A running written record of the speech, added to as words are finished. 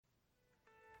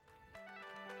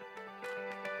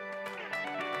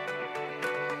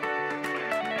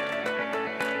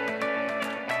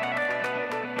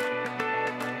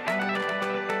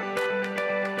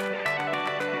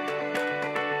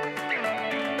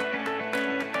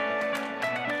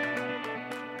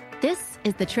This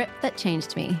is The Trip That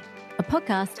Changed Me, a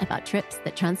podcast about trips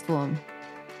that transform.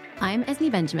 I'm Esme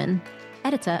Benjamin,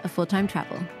 editor of Full Time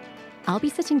Travel. I'll be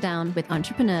sitting down with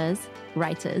entrepreneurs,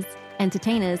 writers,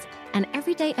 entertainers, and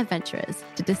everyday adventurers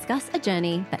to discuss a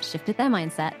journey that shifted their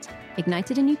mindset,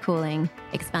 ignited a new calling,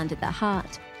 expanded their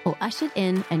heart, or ushered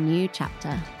in a new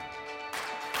chapter.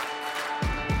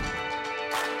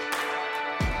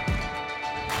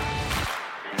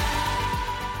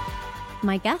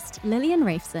 My guest, Lillian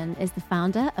Rafson, is the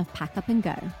founder of Pack Up and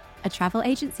Go, a travel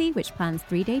agency which plans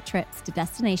 3-day trips to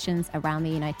destinations around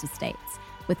the United States,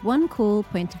 with one cool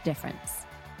point of difference.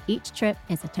 Each trip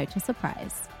is a total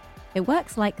surprise. It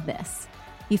works like this.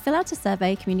 You fill out a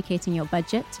survey communicating your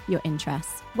budget, your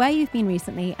interests, where you've been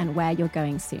recently, and where you're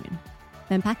going soon.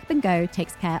 Then Pack Up and Go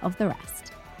takes care of the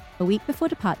rest. A week before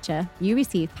departure, you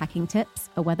receive packing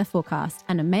tips, a weather forecast,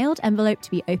 and a mailed envelope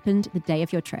to be opened the day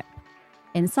of your trip.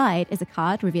 Inside is a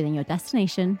card revealing your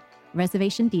destination,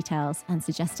 reservation details, and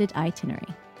suggested itinerary.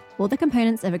 All the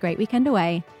components of a great weekend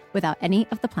away without any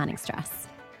of the planning stress.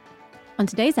 On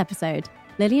today's episode,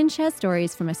 Lillian shares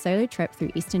stories from a solo trip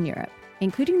through Eastern Europe,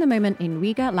 including the moment in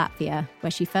Riga, Latvia,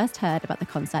 where she first heard about the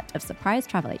concept of surprise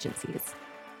travel agencies.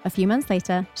 A few months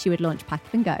later, she would launch Pack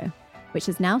Up and Go, which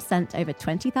has now sent over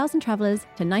 20,000 travelers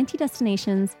to 90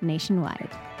 destinations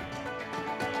nationwide.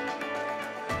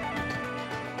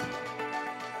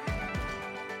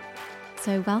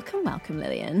 So welcome,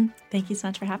 Lillian. Thank you so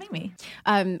much for having me.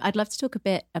 I'd love to talk a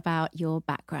bit about your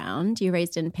background. You're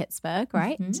raised in Pittsburgh,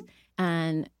 right? Mm-hmm.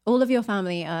 And all of your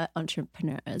family are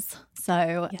entrepreneurs.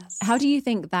 So yes. How do you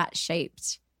think that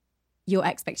shaped your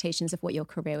expectations of what your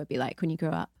career would be like when you grew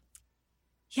up?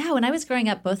 Yeah, when I was growing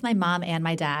up, both my mom and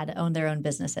my dad owned their own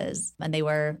businesses. And they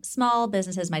were small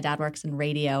businesses. My dad works in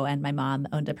radio and my mom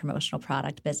owned a promotional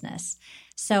product business.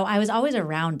 So I was always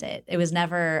around it. It was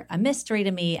never a mystery to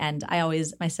me. And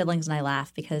my siblings and I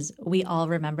laugh because we all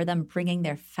remember them bringing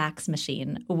their fax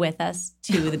machine with us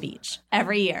to the beach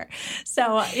every year.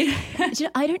 So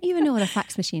I don't even know what a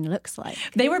fax machine looks like.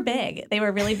 They were big. They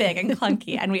were really big and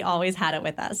clunky. And we always had it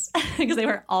with us because they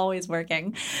were always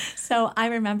working. So I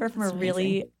remember from a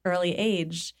really early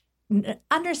age,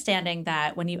 understanding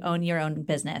that when you own your own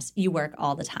business, you work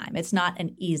all the time. It's not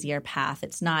an easier path.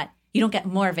 It's not, you don't get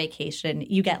more vacation,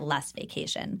 you get less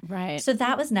vacation. Right. So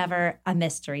that was never a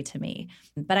mystery to me.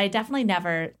 But I definitely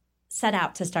never set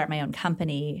out to start my own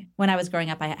company. When I was growing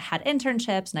up, I had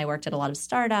internships and I worked at a lot of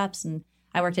startups and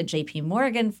I worked at JP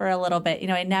Morgan for a little bit.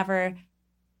 I never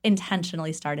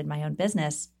intentionally started my own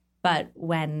business. But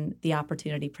when the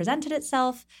opportunity presented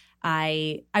itself,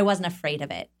 I wasn't afraid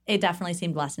of it. It definitely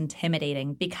seemed less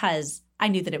intimidating because I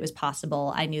knew that it was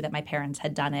possible. I knew that my parents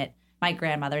had done it. My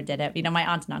grandmother did it. My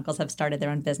aunts and uncles have started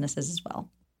their own businesses as well.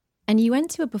 And you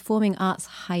went to a performing arts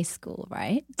high school,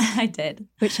 right? I did.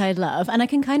 Which I love. And I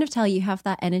can kind of tell you have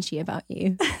that energy about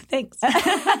you. Thanks.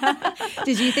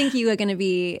 Did you think you were going to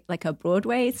be like a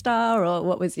Broadway star, or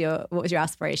what was your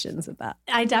aspirations with that?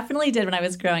 I definitely did when I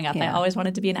was growing up. Yeah. I always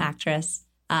wanted to be an actress.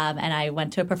 And I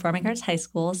went to a performing arts high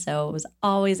school. So it was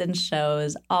always in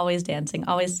shows, always dancing,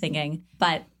 always singing.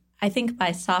 But I think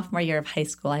by sophomore year of high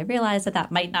school, I realized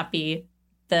that might not be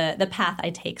the path I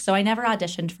take. So I never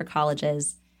auditioned for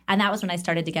colleges. And that was when I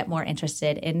started to get more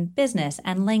interested in business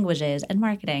and languages and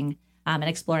marketing and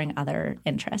exploring other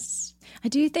interests. I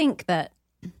do think that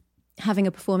having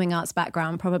a performing arts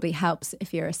background probably helps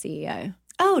if you're a CEO.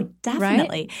 Oh,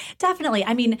 definitely. Right?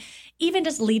 Definitely. Even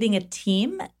just leading a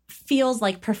team feels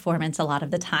like performance a lot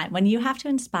of the time. When you have to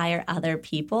inspire other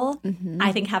people,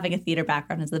 I think having a theater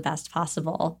background is the best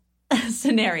possible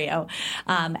scenario.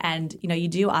 And you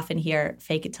do often hear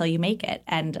fake it till you make it.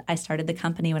 And I started the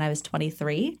company when I was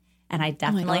 23, and I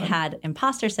definitely had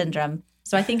imposter syndrome.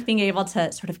 So I think being able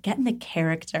to sort of get in the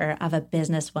character of a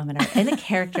businesswoman or in the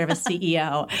character of a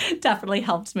CEO definitely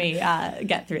helped me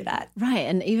get through that. Right.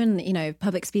 And even,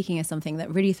 public speaking is something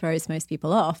that really throws most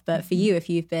people off. But for you, if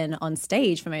you've been on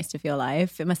stage for most of your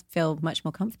life, it must feel much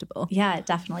more comfortable. Yeah, it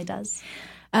definitely does.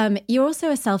 You're also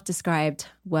a self-described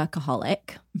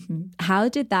workaholic. Mm-hmm. How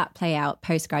did that play out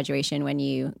post-graduation when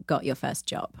you got your first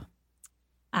job?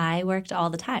 I worked all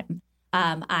the time.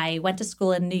 I went to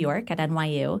school in New York at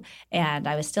NYU, and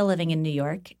I was still living in New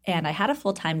York, and I had a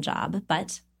full-time job,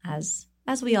 but as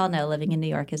we all know, living in New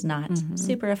York is not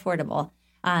super affordable.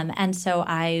 And so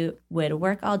I would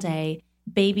work all day,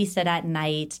 babysit at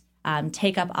night,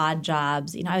 take up odd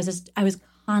jobs. I was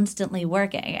constantly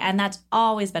working, and that's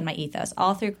always been my ethos.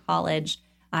 All through college,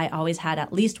 I always had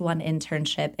at least one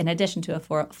internship in addition to a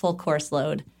full course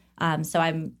load. So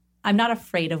I'm not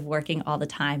afraid of working all the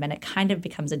time, and it kind of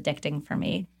becomes addicting for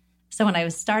me. So when I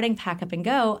was starting Pack Up and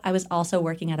Go, I was also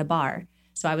working at a bar.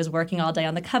 So I was working all day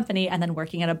on the company and then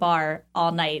working at a bar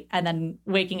all night and then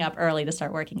waking up early to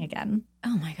start working again.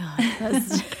 Oh my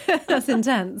God, that's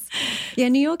intense. Yeah,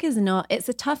 New York it's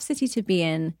a tough city to be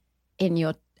in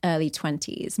your early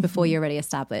 20s before you're really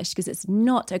established, because it's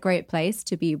not a great place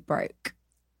to be broke.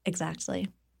 Exactly.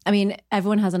 I mean,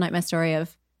 everyone has a nightmare story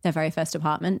of their very first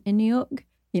apartment in New York,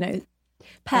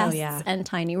 pests and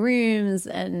tiny rooms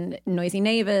and noisy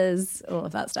neighbors, all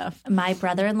of that stuff. My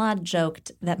brother-in-law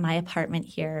joked that my apartment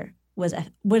here was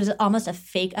almost a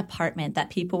fake apartment that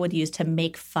people would use to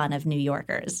make fun of New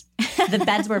Yorkers. The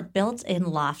beds were built in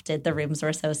lofted. The rooms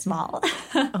were so small.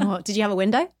 Oh, did you have a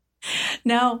window?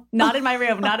 No, not in my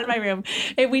room. Not in my room.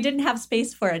 We didn't have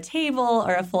space for a table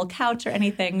or a full couch or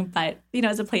anything, but, it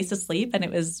was a place to sleep and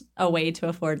it was a way to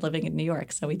afford living in New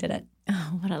York. So we did it.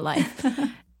 Oh, what a life.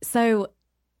 So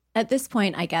at this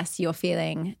point, I guess you're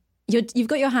feeling you've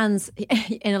got your hands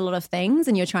in a lot of things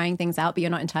and you're trying things out, but you're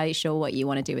not entirely sure what you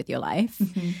want to do with your life.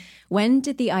 Mm-hmm. When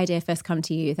did the idea first come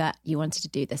to you that you wanted to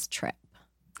do this trip?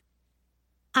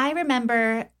 I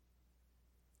remember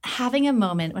having a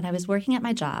moment when I was working at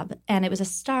my job, and it was a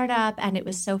startup and it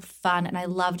was so fun and I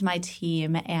loved my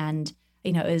team, and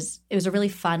it was a really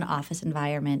fun office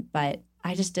environment, but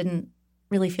I just didn't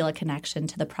really feel a connection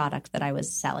to the product that I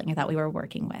was selling or that we were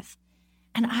working with.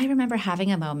 And I remember having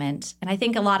a moment, and I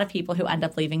think a lot of people who end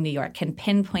up leaving New York can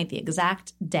pinpoint the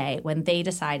exact day when they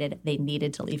decided they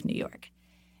needed to leave New York.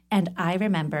 And I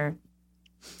remember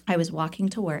I was walking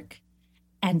to work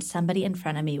and somebody in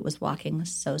front of me was walking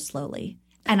so slowly.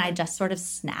 And I just sort of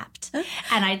snapped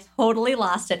and I totally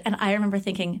lost it. And I remember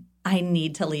thinking, I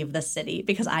need to leave this city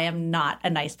because I am not a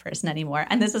nice person anymore.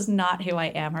 And this is not who I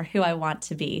am or who I want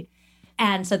to be.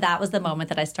 And so that was the moment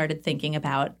that I started thinking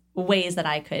about ways that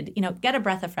I could, get a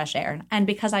breath of fresh air. And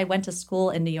because I went to school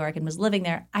in New York and was living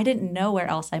there, I didn't know where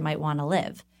else I might want to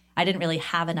live. I didn't really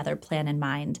have another plan in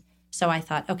mind. So I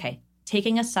thought, okay,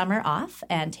 taking a summer off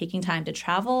and taking time to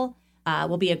travel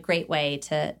will be a great way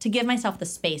to give myself the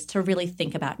space to really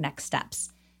think about next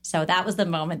steps. So that was the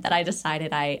moment that I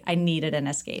decided I needed an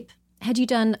escape. Had you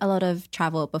done a lot of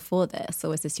travel before this, or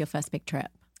was this your first big trip?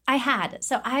 I had.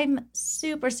 So I'm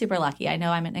super, super lucky. I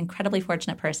know I'm an incredibly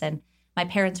fortunate person. My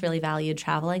parents really valued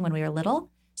traveling when we were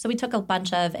little. So we took a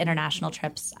bunch of international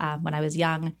trips when I was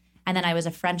young. And then I was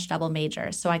a French double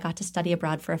major. So I got to study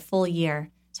abroad for a full year.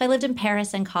 So I lived in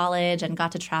Paris in college and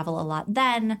got to travel a lot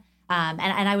then. And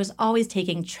I was always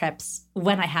taking trips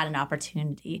when I had an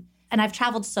opportunity. And I've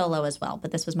traveled solo as well,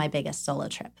 but this was my biggest solo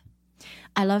trip.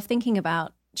 I love thinking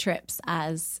about trips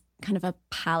as kind of a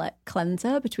palate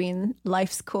cleanser between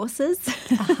life's courses,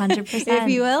 100%, if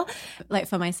you will. Like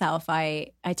for myself, I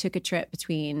took a trip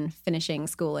between finishing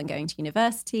school and going to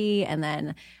university, and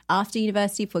then after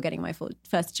university before getting my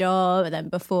first job, and then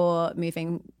before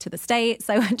moving to the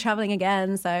States, I went traveling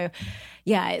again. So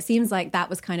yeah, it seems like that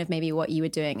was kind of maybe what you were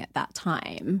doing at that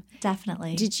time.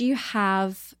 Definitely. Did you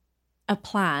have a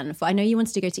plan I know you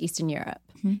wanted to go to Eastern Europe.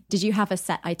 Mm-hmm. Did you have a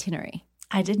set itinerary?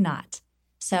 I did not.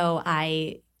 So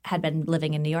I had been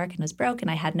living in New York and was broke, and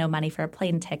I had no money for a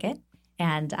plane ticket.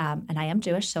 And I am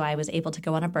Jewish, so I was able to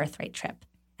go on a birthright trip.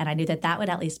 And I knew that would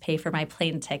at least pay for my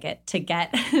plane ticket to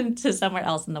get to somewhere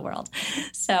else in the world.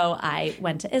 So I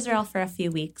went to Israel for a few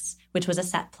weeks, which was a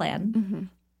set plan. Mm-hmm.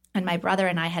 And my brother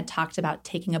and I had talked about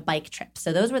taking a bike trip.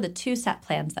 So those were the two set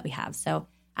plans that we have. So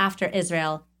after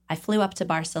Israel, I flew up to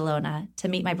Barcelona to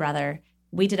meet my brother.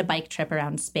 We did a bike trip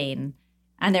around Spain,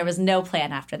 and there was no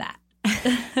plan after that.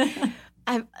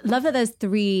 I love that there's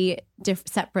three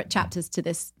separate chapters to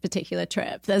this particular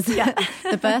trip. There's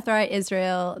the birthright,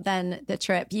 Israel, then the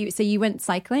trip. So you went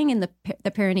cycling in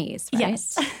the Pyrenees, right?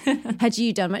 Yes. Had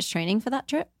you done much training for that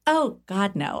trip? Oh,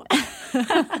 God, no.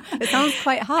 It sounds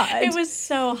quite hard. It was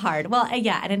so hard. Well,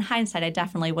 yeah, and in hindsight, I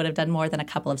definitely would have done more than a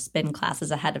couple of spin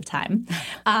classes ahead of time.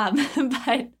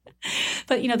 But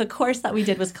the course that we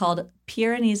did was called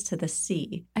Pyrenees to the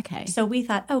Sea. Okay. So we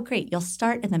thought, oh, great, you'll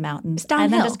start in the mountains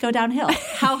and then just go downhill.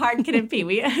 How hard can it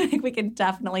be? I think we can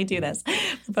definitely do this.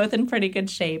 We're both in pretty good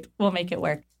shape. We'll make it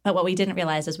work. But what we didn't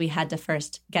realize is we had to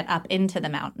first get up into the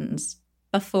mountains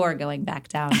before going back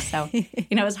down. So,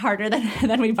 it was harder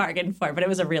than we bargained for, but it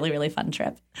was a really, really fun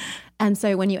trip. And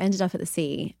so when you ended up at the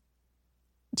sea,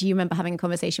 do you remember having a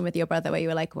conversation with your brother where you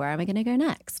were like, where am I going to go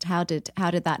next? How did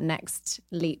that next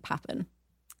leap happen?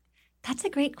 That's a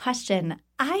great question.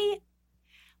 I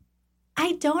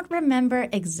don't remember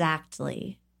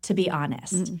exactly, to be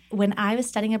honest. Mm-hmm. When I was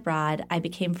studying abroad, I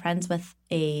became friends with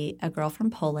a girl from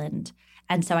Poland.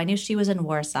 And so I knew she was in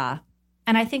Warsaw.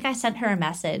 And I think I sent her a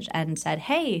message and said,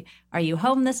 hey, are you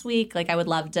home this week? Like, I would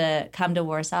love to come to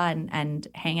Warsaw and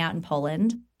hang out in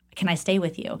Poland. Can I stay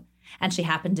with you? and she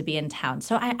happened to be in town.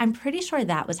 So I'm pretty sure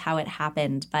that was how it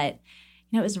happened. But,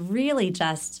 it was really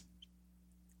just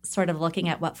sort of looking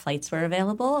at what flights were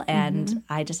available. And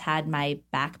I just had my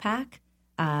backpack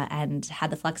and had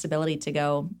the flexibility to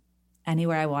go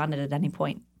anywhere I wanted at any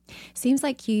point. Seems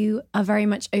like you are very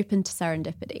much open to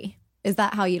serendipity. Is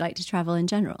that how you like to travel in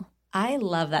general? I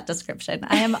love that description.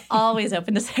 I am always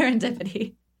open to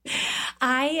serendipity.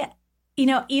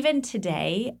 Even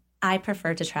today, I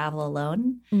prefer to travel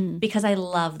alone because I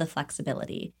love the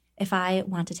flexibility. If I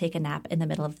want to take a nap in the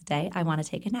middle of the day, I want to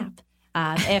take a nap.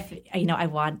 If I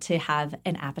want to have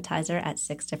an appetizer at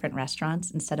 6 different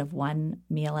restaurants instead of one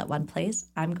meal at one place,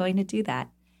 I'm going to do that.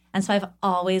 And so I've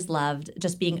always loved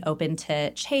just being open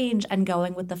to change and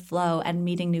going with the flow and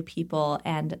meeting new people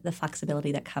and the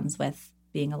flexibility that comes with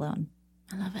being alone.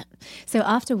 I love it. So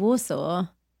after Warsaw,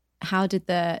 how did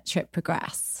the trip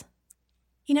progress?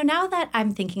 Now that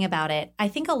I'm thinking about it, I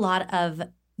think a lot of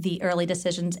the early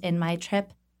decisions in my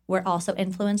trip were also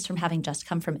influenced from having just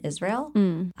come from Israel.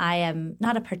 I am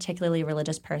not a particularly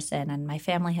religious person, and my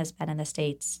family has been in the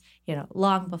States,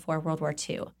 long before World War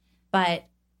II. But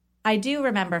I do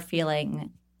remember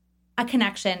feeling a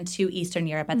connection to Eastern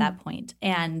Europe at that point,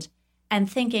 and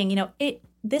thinking,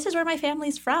 this is where my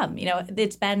family's from.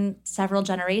 It's been several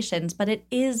generations, but it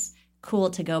is cool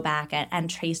to go back and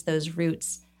trace those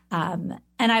roots. And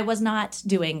I was not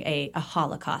doing a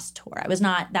Holocaust tour.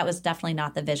 That was definitely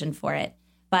not the vision for it.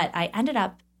 But I ended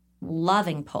up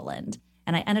loving Poland,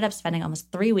 and I ended up spending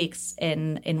almost 3 weeks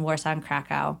in Warsaw and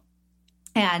Krakow,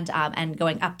 and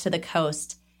going up to the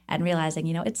coast and realizing,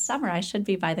 it's summer. I should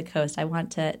be by the coast. I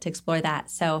want to explore that.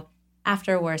 So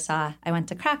after Warsaw, I went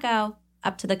to Krakow,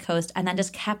 up to the coast, and then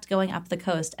just kept going up the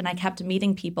coast. And I kept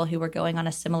meeting people who were going on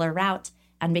a similar route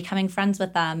and becoming friends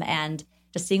with them and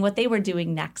just seeing what they were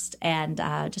doing next and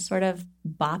just sort of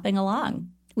bopping along.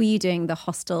 Were you doing the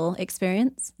hostel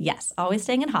experience? Yes, always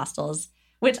staying in hostels,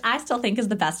 which I still think is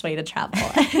the best way to travel.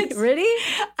 Really?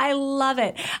 I love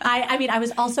it. I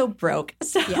was also broke.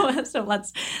 So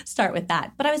let's start with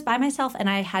that. But I was by myself and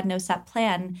I had no set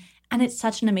plan. And it's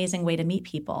such an amazing way to meet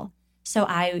people. So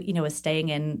I, was staying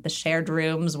in the shared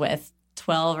rooms with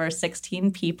 12 or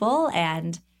 16 people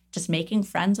and just making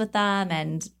friends with them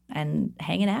and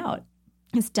hanging out.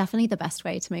 It's definitely the best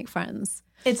way to make friends.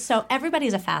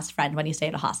 Everybody's a fast friend when you stay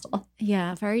at a hostel.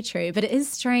 Yeah, very true. But it is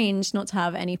strange not to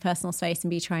have any personal space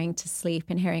and be trying to sleep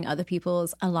and hearing other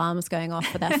people's alarms going off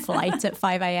for their flight at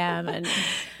 5 a.m. and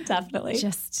definitely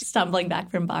just stumbling back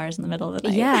from bars in the middle of the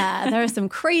night. Yeah, there are some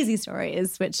crazy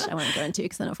stories, which I won't go into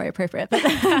because they're not very appropriate, but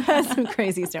there are some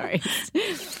crazy stories.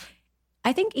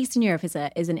 I think Eastern Europe is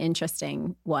an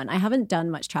interesting one. I haven't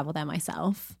done much travel there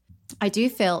myself. I do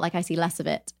feel like I see less of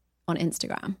it on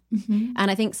Instagram. And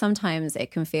I think sometimes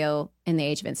it can feel in the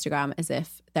age of Instagram as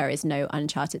if there is no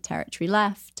uncharted territory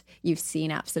left. You've seen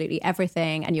absolutely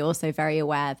everything. And you're also very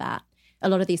aware that a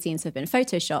lot of these scenes have been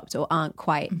photoshopped or aren't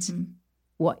quite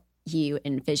what you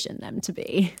envision them to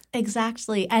be.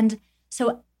 Exactly. And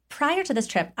so prior to this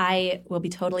trip, I will be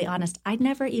totally honest, I'd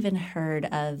never even heard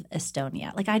of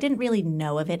Estonia. Like I didn't really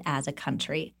know of it as a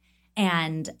country.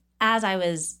 And as I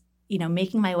was,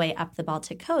 making my way up the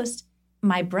Baltic coast,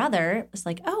 my brother was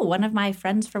like, oh, one of my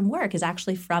friends from work is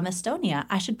actually from Estonia.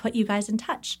 I should put you guys in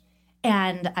touch.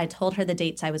 And I told her the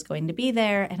dates I was going to be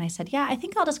there. And I said, yeah, I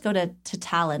think I'll just go to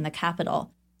Tallinn, the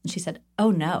capital. And she said, oh,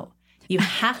 no, you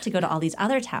have to go to all these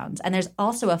other towns. And there's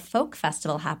also a folk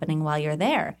festival happening while you're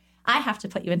there. I have to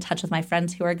put you in touch with my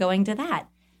friends who are going to that.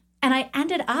 And I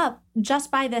ended up, just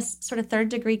by this sort of third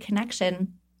degree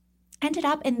connection, ended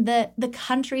up in the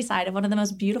countryside of one of the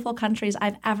most beautiful countries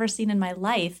I've ever seen in my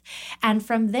life. And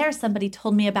from there, somebody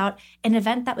told me about an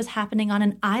event that was happening on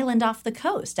an island off the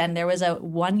coast. And there was a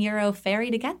 €1 ferry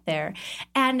to get there.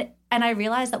 And I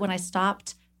realized that when I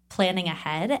stopped planning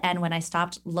ahead and when I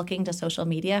stopped looking to social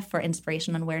media for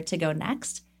inspiration on where to go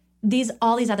next,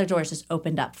 all these other doors just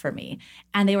opened up for me.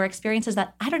 And they were experiences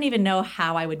that I don't even know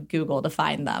how I would Google to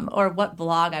find them or what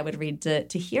blog I would read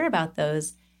to hear about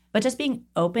those. But just being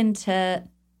open to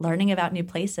learning about new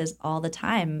places all the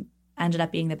time ended up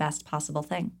being the best possible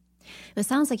thing. It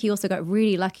sounds like you also got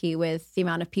really lucky with the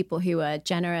amount of people who were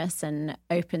generous and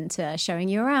open to showing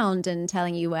you around and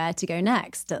telling you where to go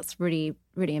next. That's really,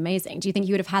 really amazing. Do you think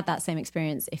you would have had that same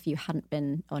experience if you hadn't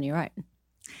been on your own?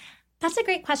 That's a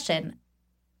great question.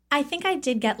 I think I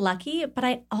did get lucky, but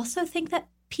I also think that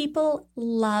people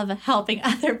love helping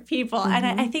other people. And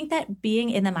I think that being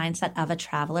in the mindset of a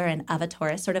traveler and of a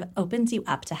tourist sort of opens you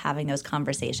up to having those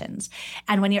conversations.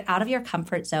 And when you're out of your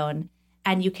comfort zone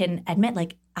and you can admit,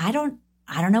 like, I don't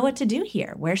know what to do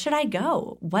here. Where should I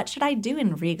go? What should I do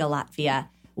in Riga, Latvia?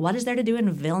 What is there to do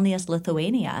in Vilnius,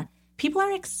 Lithuania? people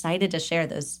are excited to share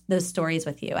those stories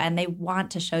with you, and they want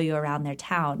to show you around their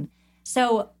town.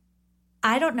 So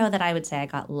I don't know that I would say I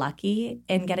got lucky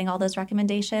in getting all those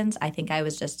recommendations. I think I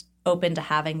was just open to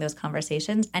having those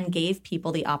conversations and gave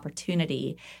people the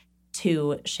opportunity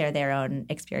to share their own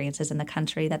experiences in the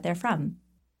country that they're from.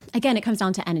 Again, it comes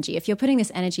down to energy. If you're putting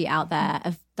this energy out there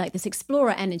of like this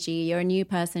explorer energy, you're a new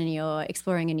person, you're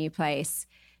exploring a new place,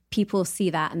 people see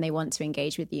that and they want to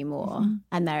engage with you more.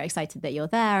 And they're excited that you're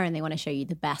there and they want to show you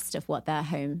the best of what their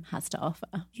home has to offer.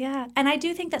 Yeah. And I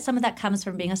do think that some of that comes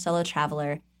from being a solo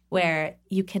traveler, where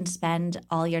you can spend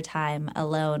all your time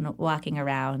alone walking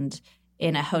around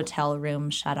in a hotel room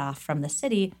shut off from the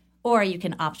city, or you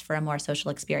can opt for a more social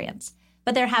experience.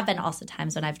 But there have been also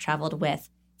times when I've traveled with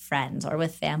friends or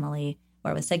with family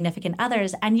or with significant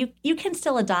others, and you can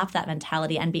still adopt that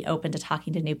mentality and be open to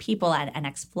talking to new people and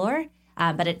explore.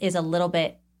 But it is a little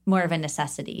bit more of a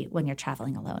necessity when you're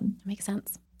traveling alone. That makes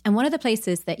sense. And one of the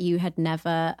places that you had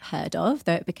never heard of,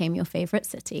 though it became your favorite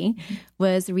city,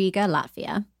 was Riga,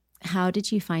 Latvia. How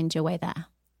did you find your way there?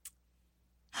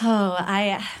 Oh,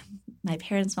 my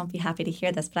parents won't be happy to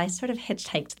hear this, but I sort of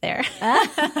hitchhiked there.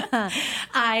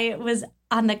 I was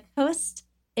on the coast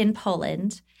in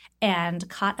Poland and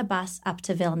caught a bus up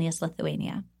to Vilnius,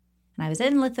 Lithuania. And I was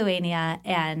in Lithuania,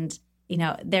 and,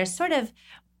 there's sort of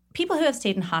people who have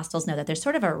stayed in hostels know that there's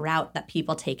sort of a route that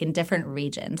people take in different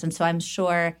regions. And so I'm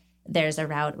sure there's a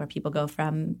route where people go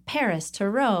from Paris to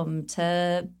Rome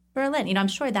to Berlin. I'm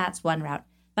sure that's one route.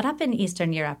 But up in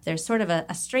Eastern Europe, there's sort of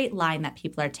a straight line that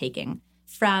people are taking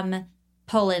from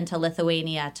Poland to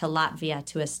Lithuania to Latvia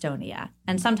to Estonia.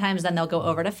 And sometimes then they'll go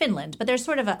over to Finland. But there's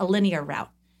sort of a linear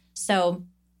route. So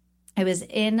I was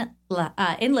in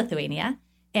Lithuania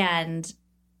and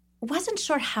wasn't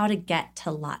sure how to get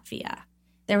to Latvia.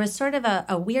 There was sort of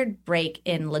a weird break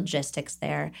in logistics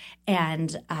there.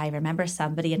 And I remember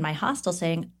somebody in my hostel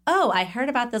saying, "Oh, I heard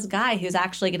about this guy who's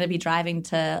actually going to be driving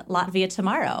to Latvia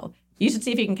tomorrow. You should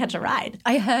see if you can catch a ride."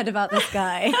 I heard about this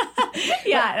guy.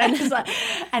 Yeah.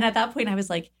 And at that point, I was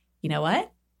like, you know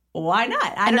what? Why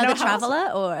not? Another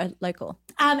traveler or a local?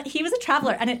 He was a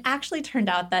traveler. And it actually turned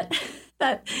out that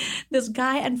this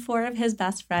guy and four of his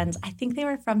best friends, I think they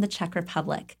were from the Czech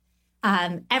Republic.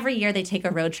 Every year they take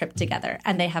a road trip together,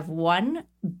 and they have one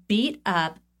beat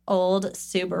up old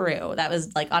Subaru that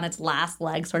was like on its last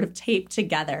leg sort of taped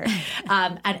together.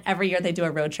 And every year they do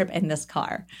a road trip in this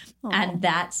car. Aww. And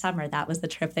that summer, that was the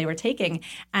trip they were taking.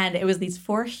 And it was these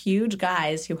four huge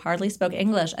guys who hardly spoke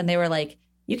English. And they were like,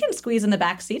 "You can squeeze in the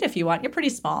back seat if you want. You're pretty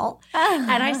small."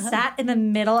 And I sat in the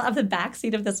middle of the back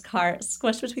seat of this car,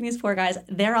 squished between these four guys.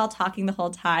 They're all talking the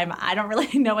whole time. I don't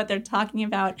really know what they're talking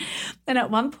about. And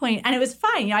at one point, and it was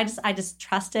fine. I just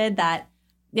trusted that.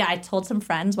 Yeah, I told some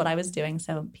friends what I was doing,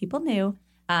 so people knew.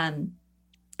 And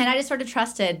I just sort of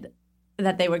trusted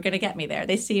that they were going to get me there.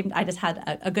 I just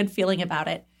had a good feeling about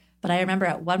it. But I remember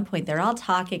at one point, they're all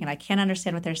talking, and I can't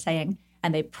understand what they're saying.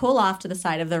 And they pull off to the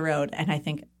side of the road, and I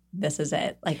think, this is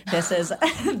it. Like, this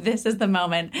is the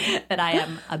moment that I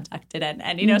am abducted in.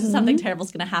 And, something terrible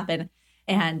is going to happen.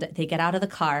 And they get out of the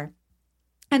car,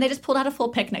 and they just pulled out a full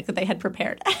picnic that they had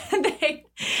prepared.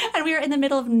 And we were in the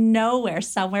middle of nowhere,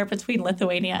 somewhere between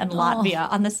Lithuania and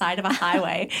Latvia on the side of a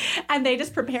highway. And they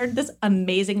just prepared this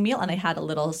amazing meal. And they had a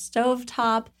little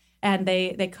stovetop, and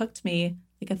they cooked me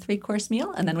like a 3-course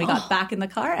meal. And then we got back in the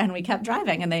car and we kept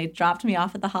driving, and they dropped me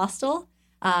off at the hostel.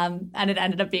 And it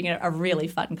ended up being a really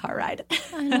fun car ride.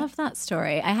 I love that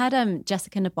story. I had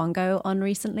Jessica Nabongo on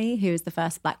recently, who is the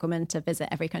first Black woman to visit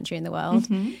every country in the world.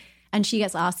 Mm-hmm. And she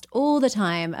gets asked all the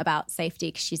time about safety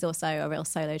because she's also a real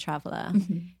solo traveler.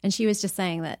 Mm-hmm. And she was just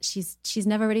saying that she's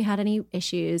never really had any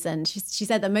issues. And she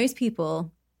said that most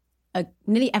people,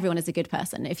 nearly everyone is a good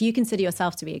person. If you consider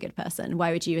yourself to be a good person,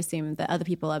 why would you assume that other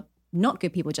people are not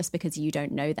good people just because you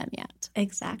don't know them yet?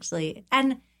 Exactly.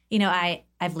 And,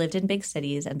 I've lived in big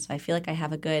cities, and so I feel like I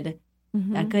have a good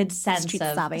sense street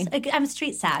of savvy. I'm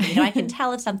street savvy. I can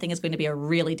tell if something is going to be a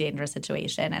really dangerous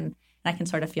situation, and I can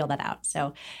sort of feel that out.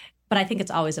 So, but I think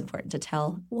it's always important to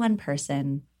tell one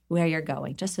person where you're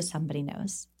going, just so somebody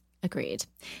knows. Agreed.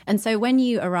 And so when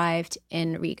you arrived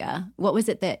in Riga, what was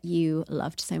it that you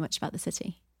loved so much about the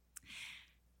city?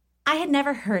 I had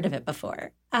never heard of it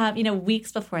before.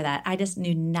 Weeks before that, I just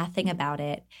knew nothing about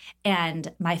it.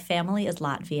 And my family is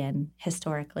Latvian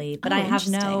historically, but I have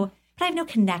no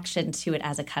connection to it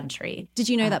as a country. Did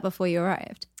you know that before you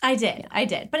arrived? I did.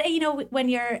 But, when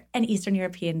you're an Eastern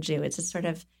European Jew, it's just sort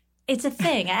of, it's a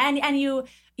thing. and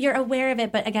you're aware of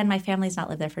it. But again, my family's not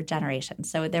lived there for generations.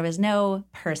 So there was no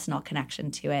personal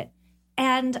connection to it.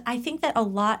 And I think that a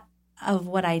lot of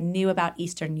what I knew about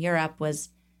Eastern Europe was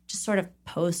just sort of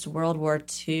post World War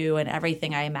II and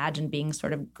everything I imagined being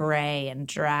sort of gray and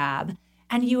drab.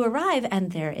 And you arrive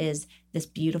and there is this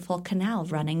beautiful canal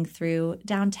running through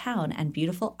downtown and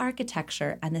beautiful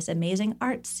architecture and this amazing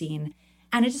art scene.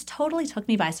 And it just totally took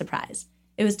me by surprise.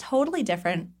 It was totally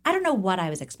different. I don't know what I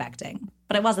was expecting,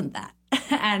 but it wasn't that.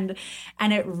 and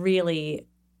it really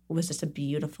was just a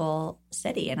beautiful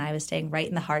city. And I was staying right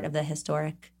in the heart of the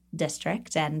historic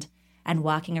district and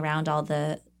walking around all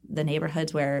the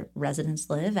neighborhoods where residents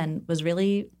live and was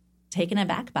really taken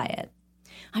aback by it.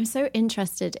 I'm so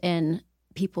interested in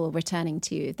people returning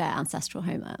to their ancestral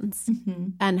homelands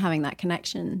and having that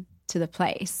connection to the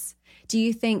place. Do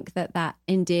you think that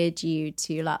endeared you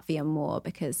to Latvia more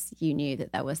because you knew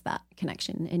that there was that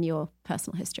connection in your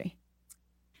personal history?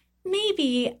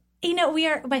 Maybe. You know,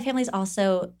 my family's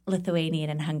also Lithuanian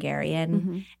and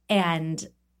Hungarian, and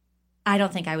I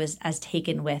don't think I was as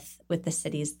taken with the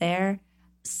cities there.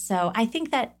 So I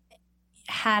think that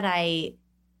had I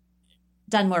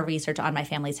done more research on my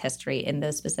family's history in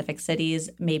those specific cities,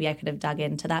 maybe I could have dug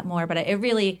into that more. But it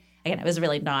was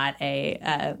really not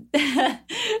a,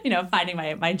 finding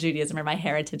my Judaism or my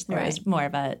heritage there. Right. It was more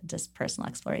of a just personal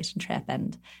exploration trip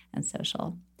and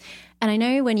social. And I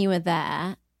know when you were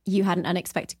there, you had an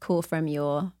unexpected call from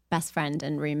your best friend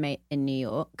and roommate in New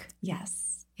York.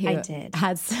 Yes, I did.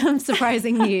 Had some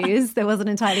surprising news that wasn't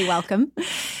entirely welcome.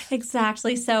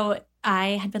 Exactly. So I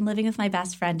had been living with my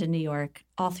best friend in New York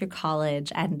all through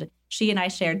college, and she and I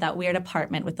shared that weird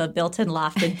apartment with the built-in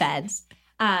lofted beds,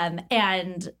 and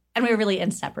we were really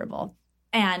inseparable.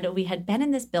 And we had been in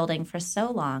this building for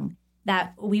so long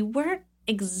that we weren't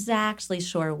exactly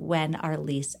sure when our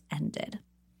lease ended.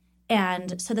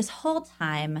 And so this whole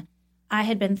time I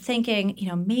had been thinking,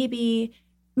 maybe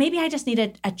I just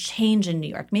needed a change in New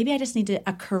York. Maybe I just needed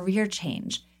a career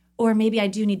change, or maybe I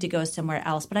do need to go somewhere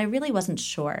else, but I really wasn't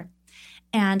sure.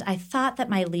 And I thought that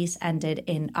my lease ended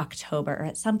in October or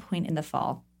at some point in the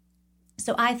fall.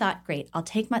 So I thought, great, I'll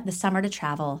take the summer to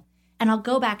travel and I'll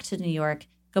go back to New York,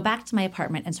 go back to my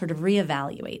apartment and sort of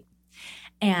reevaluate.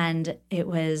 And it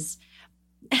was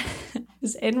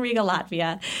in Riga,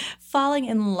 Latvia, falling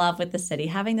in love with the city,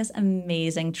 having this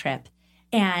amazing trip.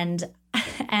 And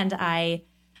I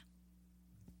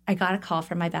got a call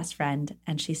from my best friend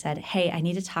and she said, hey, I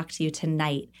need to talk to you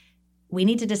tonight. We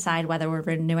need to decide whether we're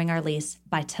renewing our lease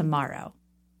by tomorrow.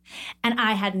 And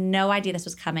I had no idea this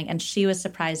was coming, and she was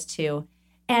surprised too.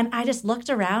 And I just looked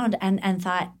around and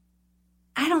thought,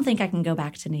 I don't think I can go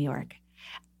back to New York.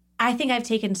 I think I've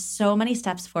taken so many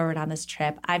steps forward on this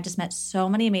trip. I've just met so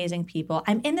many amazing people.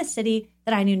 I'm in the city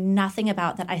that I knew nothing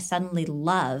about that I suddenly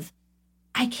love.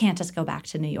 I can't just go back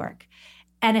to New York.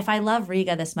 And if I love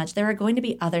Riga this much, there are going to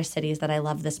be other cities that I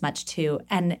love this much too.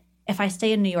 And if I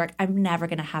stay in New York, I'm never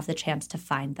going to have the chance to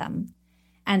find them.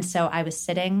 And so I was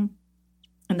sitting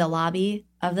in the lobby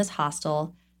of this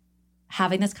hostel,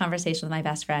 having this conversation with my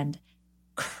best friend,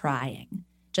 crying,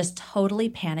 just totally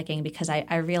panicking because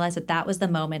I realized that was the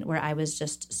moment where I was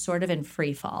just sort of in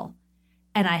free fall.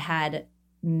 And I had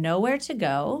nowhere to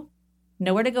go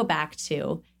back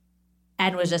to,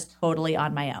 and was just totally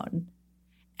on my own.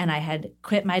 And I had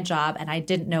quit my job and I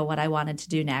didn't know what I wanted to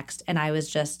do next. And I was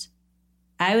just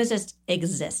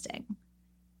existing.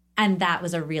 And that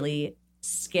was a really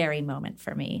scary moment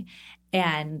for me.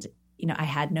 And, I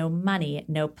had no money,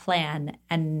 no plan,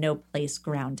 and no place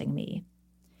grounding me.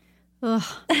 But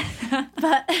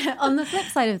on the flip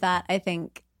side of that, I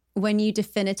think when you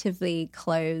definitively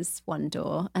close one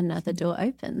door, another door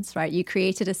opens, right? You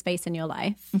created a space in your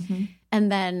life. Mm-hmm.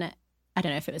 And then, I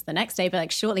don't know if it was the next day, but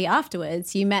like shortly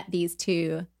afterwards, you met these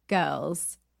two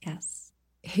girls. Yes.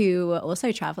 Who were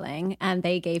also traveling, and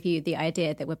they gave you the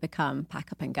idea that would become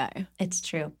Pack Up and Go. It's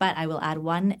true. But I will add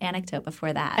one anecdote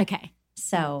before that. Okay.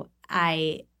 So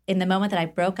in the moment that I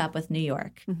broke up with New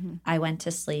York, I went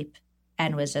to sleep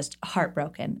and was just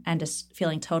heartbroken and just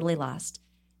feeling totally lost.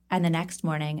 And the next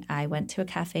morning I went to a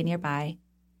cafe nearby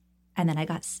and then I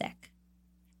got sick.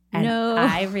 And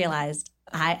I realized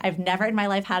I've never in my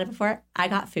life had it before. I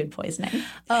got food poisoning.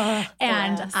 Oh,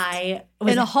 and I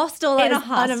was in a hostel.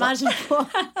 Unimaginable.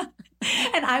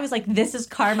 And I was like, this is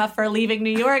karma for leaving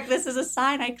New York. This is a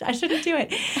sign. I shouldn't do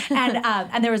it.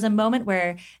 And there was a moment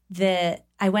where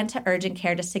I went to urgent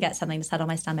care just to get something to settle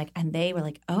my stomach. And they were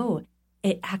like, oh,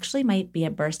 it actually might be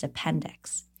a burst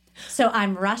appendix. So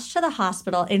I'm rushed to the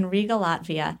hospital in Riga,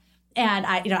 Latvia. And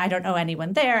I don't know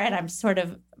anyone there. And I'm sort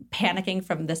of panicking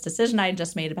from this decision I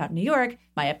just made about New York.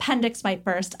 My appendix might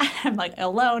burst. I'm like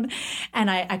alone.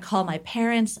 And I call my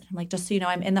parents. I'm like, just so you know,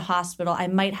 I'm in the hospital. I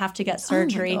might have to get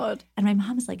surgery. Oh my God. And my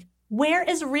mom is like, where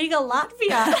is Riga,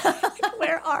 Latvia?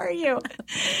 Where are you?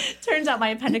 Turns out my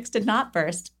appendix did not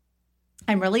burst.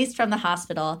 I'm released from the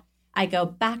hospital. I go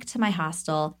back to my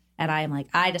hostel and I'm like,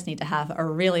 I just need to have a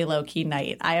really low-key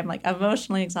night. I am like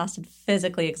emotionally exhausted,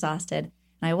 physically exhausted.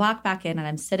 And I walk back in and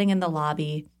I'm sitting in the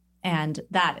lobby. And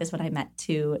that is when I met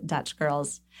two Dutch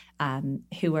girls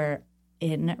who were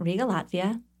in Riga,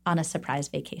 Latvia on a surprise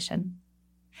vacation.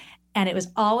 And it was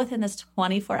all within this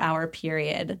 24-hour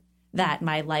period that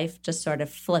my life just sort of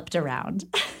flipped around.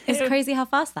 It's crazy how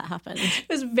fast that happened. It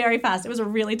was very fast. It was a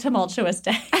really tumultuous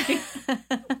day.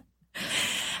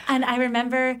 And I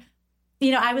remember,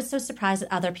 I was so surprised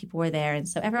that other people were there. And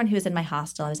so everyone who was in my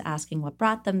hostel, I was asking what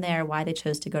brought them there, why they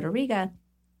chose to go to Riga.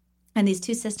 And these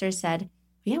two sisters said,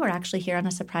 yeah, we're actually here on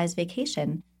a surprise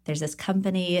vacation. There's this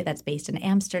company that's based in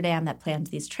Amsterdam that plans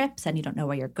these trips, and you don't know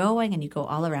where you're going, and you go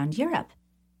all around Europe.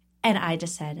 And I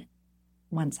just said,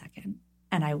 1 second.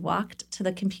 And I walked to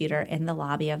the computer in the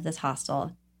lobby of this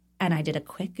hostel, and I did a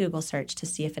quick Google search to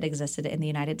see if it existed in the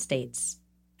United States.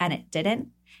 And it didn't.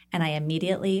 And I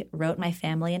immediately wrote my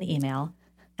family an email,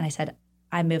 and I said,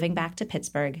 I'm moving back to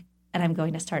Pittsburgh, and I'm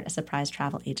going to start a surprise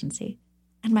travel agency.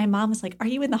 And my mom was like, are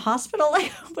you in the hospital?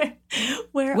 Like,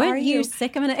 where are you? You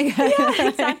sick a minute ago? Yeah,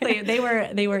 exactly.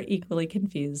 They were equally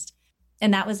confused.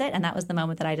 And that was it. And that was the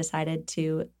moment that I decided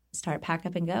to start Pack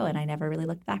Up and Go. And I never really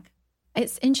looked back.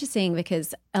 It's interesting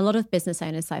because a lot of business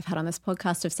owners I've had on this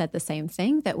podcast have said the same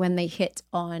thing, that when they hit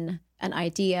on an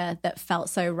idea that felt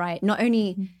so right, not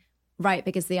only right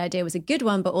because the idea was a good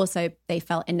one, but also they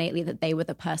felt innately that they were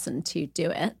the person to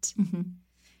do it. Mm-hmm.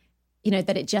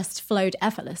 That it just flowed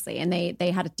effortlessly and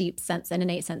they had an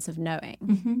innate sense of knowing.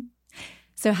 Mm-hmm.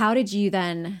 So how did you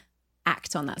then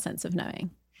act on that sense of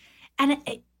knowing? And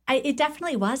it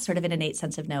definitely was sort of an innate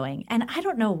sense of knowing. And I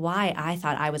don't know why I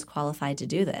thought I was qualified to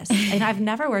do this. And I've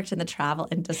never worked in the travel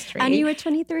industry. And you were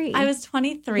 23. I was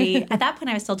 23. At that point,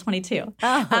 I was still 22.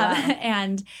 Oh, wow.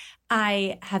 And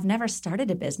I have never started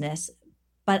a business,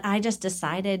 but I just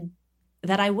decided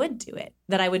that I would do it,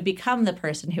 that I would become the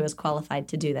person who was qualified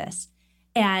to do this.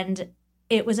 And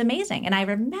it was amazing. And I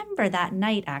remember that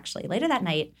night, actually, later that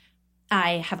night,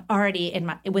 I have already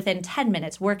within 10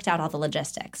 minutes worked out all the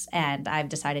logistics. And I've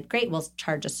decided, great, we'll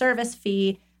charge a service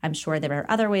fee. I'm sure there are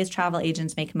other ways travel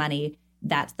agents make money.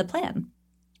 That's the plan.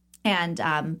 And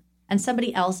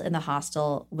somebody else in the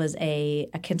hostel was a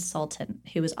consultant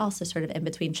who was also sort of in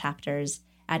between chapters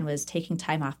and was taking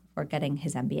time off before getting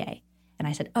his MBA. And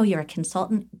I said, oh, you're a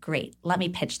consultant? Great. Let me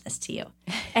pitch this to you.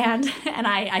 And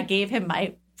I gave him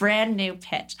my brand new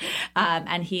pitch.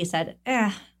 And he said, I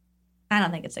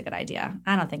don't think it's a good idea.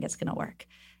 I don't think it's going to work.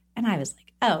 And I was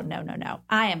like, oh, no.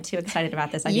 I am too excited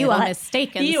about this idea. You are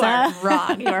mistaken, You sir. are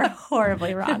wrong. You are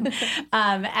horribly wrong.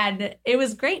 And it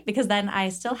was great because then I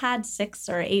still had 6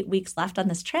 or 8 weeks left on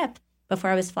this trip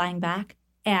before I was flying back.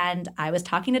 And I was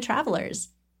talking to travelers.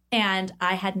 And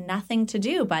I had nothing to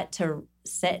do but to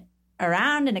sit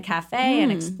around in a cafe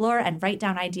and explore and write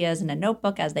down ideas in a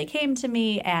notebook as they came to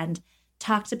me and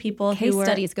talk to people Case who were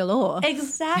studies galore.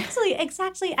 Exactly.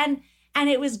 And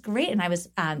it was great. And I was,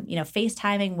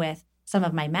 FaceTiming with some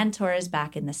of my mentors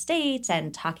back in the States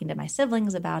and talking to my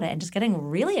siblings about it and just getting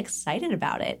really excited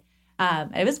about it.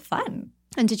 It was fun.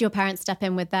 And did your parents step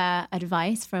in with their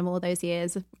advice from all those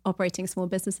years of operating small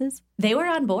businesses? They were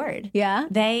on board. Yeah.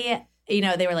 They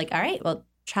were like, all right, well,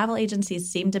 travel agencies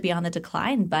seem to be on the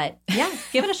decline, but yeah,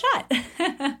 give it a shot.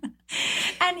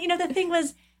 And, the thing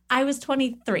was, I was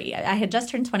 23. I had just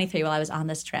turned 23 while I was on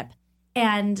this trip.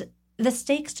 And the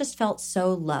stakes just felt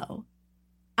so low.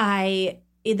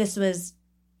 This was,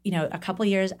 a couple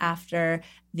years after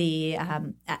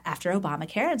after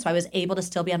Obamacare. And so I was able to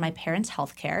still be on my parents'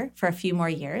 health care for a few more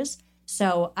years.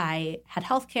 So I had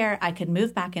health care. I could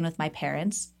move back in with my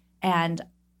parents. And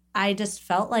I just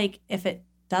felt like if it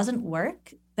doesn't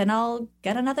work, then I'll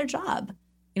get another job.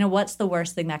 What's the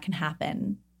worst thing that can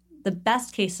happen? The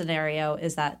best case scenario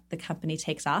is that the company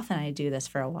takes off and I do this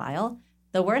for a while.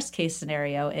 The worst case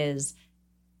scenario is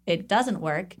it doesn't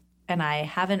work and I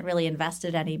haven't really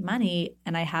invested any money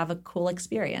and I have a cool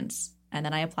experience and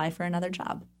then I apply for another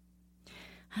job.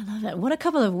 I love it. What a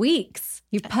couple of weeks.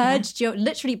 You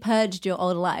literally purged your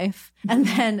old life and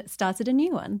then started a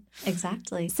new one.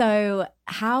 Exactly. So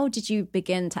how did you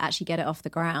begin to actually get it off the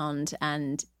ground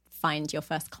and find your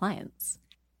first clients?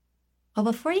 Well,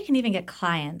 before you can even get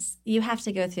clients, you have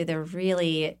to go through the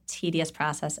really tedious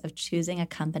process of choosing a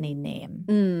company name.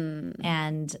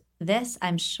 And this,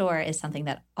 I'm sure, is something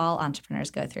that all entrepreneurs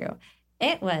go through.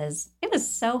 It was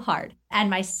so hard. And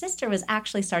my sister was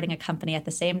actually starting a company at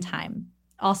the same time,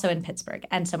 also in Pittsburgh.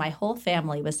 And so my whole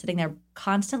family was sitting there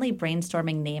constantly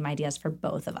brainstorming name ideas for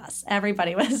both of us.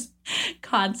 Everybody was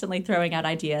constantly throwing out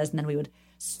ideas. And then we would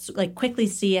quickly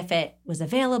see if it was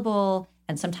available.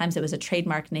 And sometimes it was a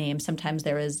trademark name. Sometimes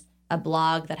there was a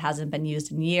blog that hasn't been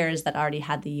used in years that already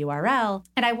had the URL.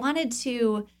 And I wanted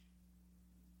to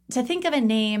think of a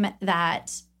name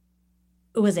that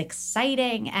was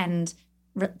exciting and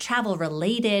travel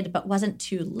related, but wasn't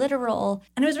too literal.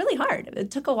 And it was really hard. It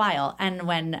took a while. And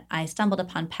when I stumbled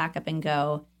upon Pack Up and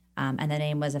Go and the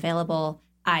name was available,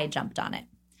 I jumped on it.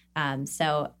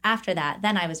 So after that,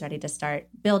 then I was ready to start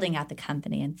building out the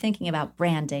company and thinking about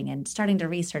branding and starting to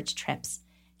research trips.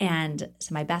 And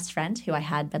so my best friend, who I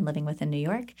had been living with in New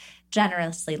York,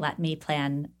 generously let me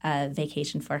plan a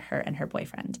vacation for her and her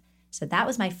boyfriend. So that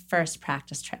was my first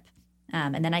practice trip.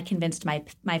 And then I convinced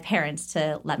my parents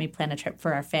to let me plan a trip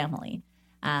for our family.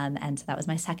 And so that was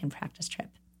my second practice trip.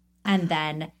 And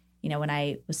then, when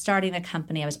I was starting the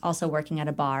company, I was also working at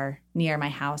a bar near my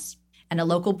house. And a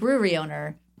local brewery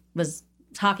owner was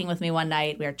talking with me one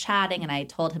night. We were chatting, and I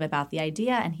told him about the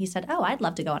idea. And he said, "Oh, I'd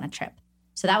love to go on a trip."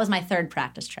 So that was my third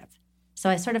practice trip. So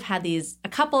I sort of had a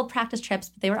couple of practice trips,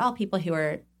 but they were all people who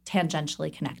were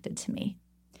tangentially connected to me.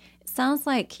 Sounds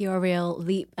like you're a real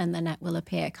leap and the net will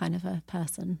appear kind of a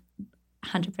person.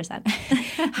 100%.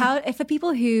 How, for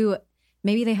people who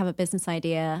maybe they have a business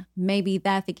idea, maybe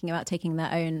they're thinking about taking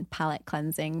their own palate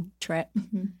cleansing trip,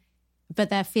 but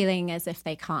they're feeling as if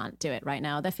they can't do it right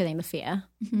now. They're feeling the fear.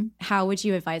 How would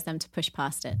you advise them to push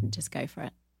past it and just go for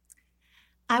it?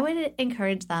 I would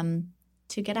encourage them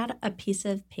to get out a piece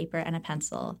of paper and a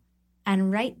pencil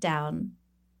and write down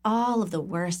all of the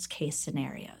worst case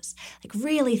scenarios. Like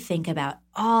really think about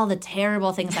all the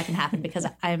terrible things that can happen, because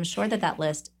I'm sure that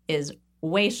list is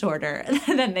way shorter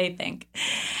than they think.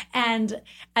 And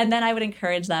then I would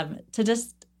encourage them to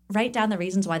just write down the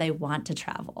reasons why they want to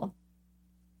travel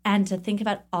and to think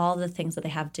about all the things that they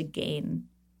have to gain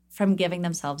from giving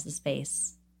themselves the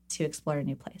space to explore a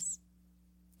new place.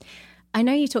 I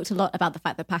know you talked a lot about the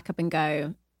fact that Pack Up and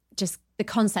Go, just the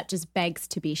concept just begs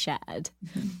to be shared.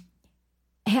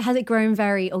 Has it grown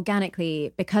very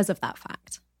organically because of that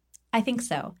fact? I think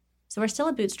so. So we're still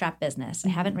a bootstrap business. I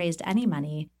haven't raised any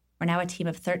money. We're now a team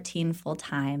of 13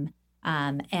 full-time,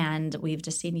 and we've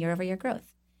just seen year-over-year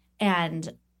growth.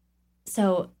 And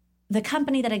so the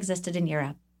company that existed in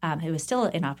Europe, who is still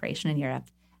in operation in Europe,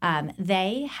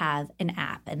 they have an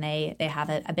app, and they have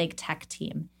a big tech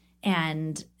team.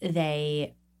 And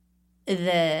the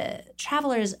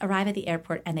travelers arrive at the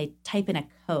airport and they type in a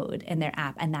code in their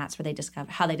app, and that's where they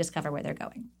discover where they're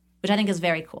going, which I think is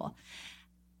very cool.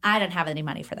 I don't have any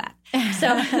money for that.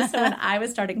 So when I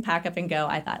was starting Pack Up and Go,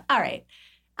 I thought, all right,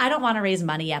 I don't want to raise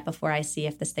money yet before I see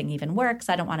if this thing even works.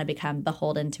 I don't want to become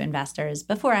beholden to investors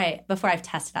before I've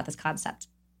tested out this concept.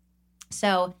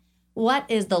 So what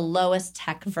is the lowest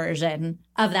tech version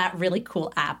of that really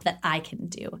cool app that I can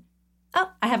do?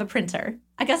 Oh, I have a printer.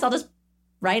 I guess I'll just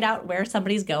write out where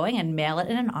somebody's going and mail it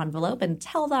in an envelope and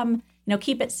tell them,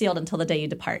 keep it sealed until the day you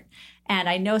depart. And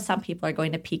I know some people are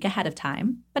going to peek ahead of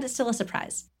time, but it's still a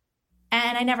surprise.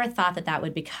 And I never thought that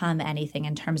would become anything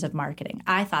in terms of marketing.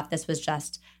 I thought this was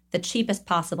just the cheapest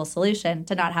possible solution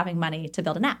to not having money to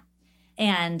build an app.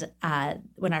 And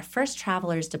when our first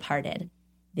travelers departed,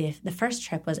 the first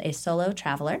trip was a solo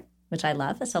traveler, which I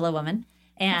love, a solo woman.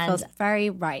 And feels very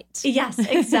right. Yes,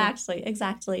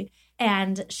 exactly.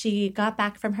 And she got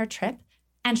back from her trip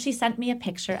and she sent me a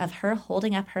picture of her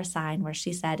holding up her sign where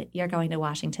she said, "You're going to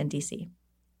Washington, D.C."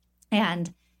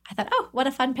 And I thought, oh, what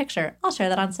a fun picture. I'll share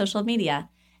that on social media.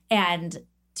 And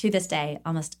to this day,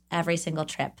 almost every single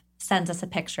trip sends us a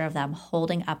picture of them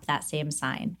holding up that same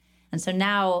sign. And so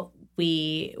now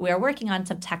we are working on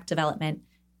some tech development,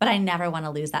 but I never want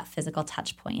to lose that physical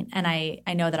touch point. And I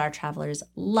know that our travelers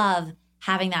love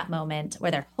having that moment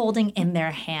where they're holding in their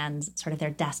hands sort of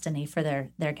their destiny for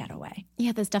their getaway.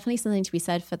 Yeah, there's definitely something to be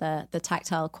said for the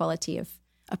tactile quality of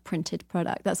a printed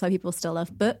product. That's why people still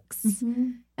love books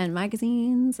and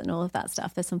magazines and all of that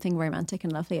stuff. There's something romantic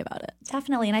and lovely about it.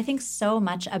 Definitely. And I think so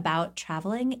much about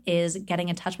traveling is getting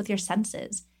in touch with your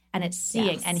senses. And it's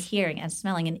seeing and hearing and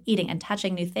smelling and eating and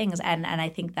touching new things. And I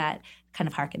think that kind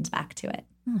of harkens back to it.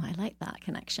 Oh, I like that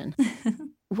connection.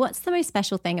 What's the most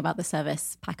special thing about the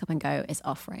service Pack Up and Go is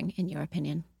offering, in your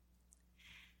opinion?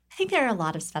 I think there are a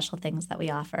lot of special things that we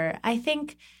offer. I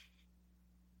think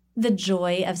the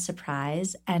joy of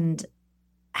surprise and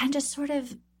just sort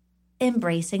of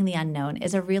embracing the unknown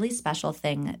is a really special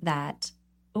thing that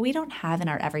we don't have in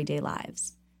our everyday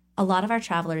lives. A lot of our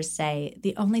travelers say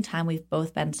the only time we've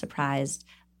both been surprised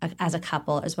as a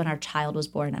couple is when our child was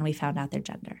born and we found out their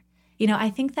gender. I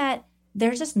think that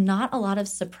there's just not a lot of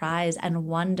surprise and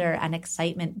wonder and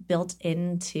excitement built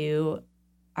into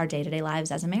our day-to-day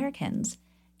lives as Americans.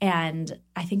 And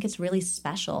I think it's really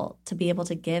special to be able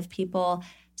to give people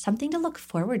something to look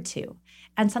forward to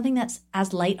and something that's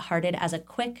as lighthearted as a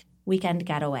quick weekend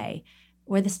getaway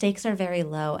where the stakes are very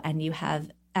low and you have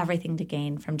everything to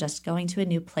gain from just going to a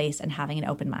new place and having an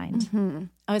open mind. Mm-hmm.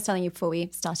 I was telling you before we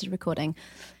started recording,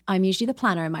 I'm usually the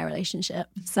planner in my relationship.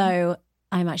 So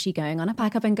I'm actually going on a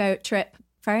pack up and go trip,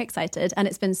 very excited. And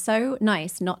it's been so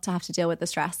nice not to have to deal with the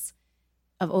stress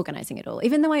of organizing it all,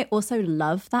 even though I also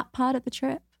love that part of the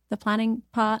trip, the planning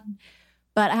part.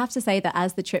 But I have to say that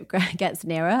as the trip gets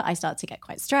nearer, I start to get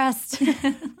quite stressed.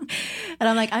 And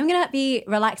I'm like, I'm going to be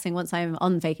relaxing once I'm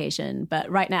on vacation. But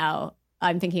right now,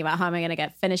 I'm thinking about how am I going to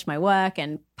finish my work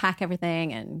and pack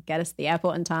everything and get us to the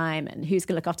airport in time and who's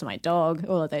going to look after my dog,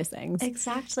 all of those things.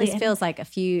 Exactly. This feels like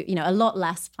a lot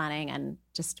less planning and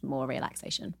just more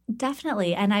relaxation.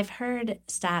 Definitely. And I've heard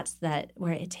stats that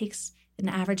where it takes an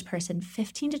average person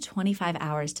 15 to 25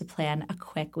 hours to plan a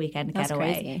quick weekend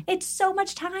getaway. Crazy. It's so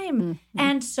much time. Mm-hmm.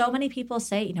 And so many people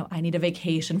say, I need a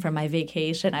vacation from my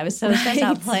vacation. I was so stressed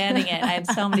out planning it. I had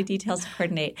so many details to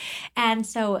coordinate. And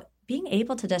so being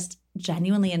able to just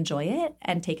genuinely enjoy it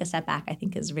and take a step back, I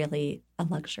think is really a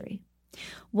luxury.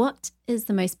 What is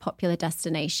the most popular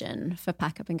destination for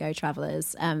pack up and go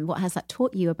travelers? What has that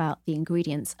taught you about the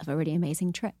ingredients of a really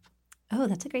amazing trip? Oh,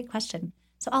 that's a great question.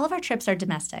 So all of our trips are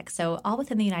domestic, so all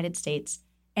within the United States,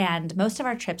 and most of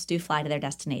our trips do fly to their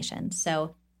destinations.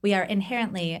 So we are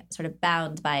inherently sort of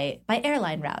bound by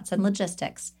airline routes and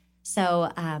logistics.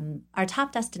 So our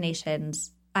top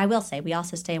destinations, I will say, we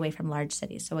also stay away from large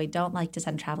cities. So we don't like to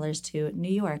send travelers to New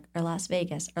York or Las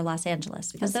Vegas or Los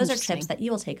Angeles because those are trips that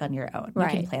you will take on your own.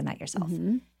 Right. You can plan that yourself.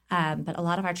 Mm-hmm. But a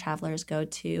lot of our travelers go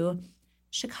to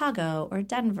Chicago or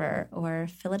Denver or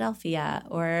Philadelphia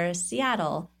or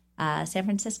Seattle, San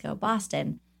Francisco,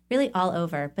 Boston, really all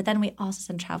over. But then we also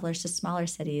send travelers to smaller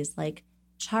cities like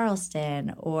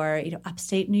Charleston or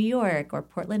upstate New York or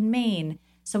Portland, Maine.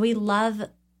 So we love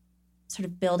sort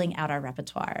of building out our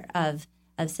repertoire of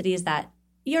cities that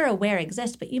you're aware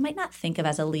exist, but you might not think of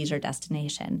as a leisure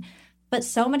destination. But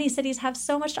so many cities have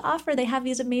so much to offer. They have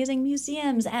these amazing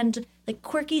museums and like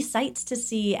quirky sights to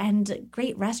see and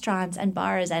great restaurants and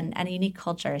bars and a unique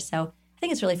culture. So I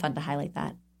think it's really fun to highlight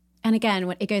that. And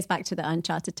again, it goes back to the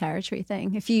uncharted territory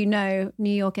thing. If you know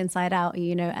New York inside out or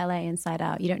you know LA inside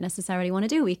out, you don't necessarily want to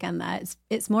do a weekend there.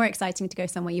 It's more exciting to go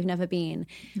somewhere you've never been,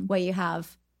 where you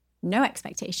have no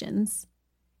expectations,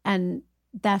 and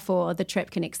therefore the trip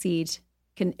can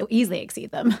easily exceed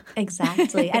them.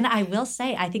 Exactly. And I will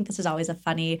say, I think this is always a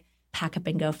funny pack up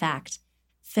and go fact.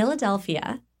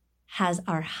 Philadelphia has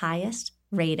our highest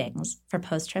ratings for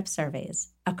post-trip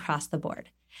surveys across the board.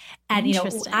 And,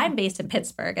 I'm based in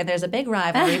Pittsburgh, and there's a big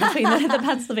rivalry between the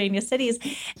Pennsylvania cities.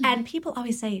 And people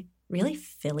always say, really,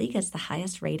 Philly gets the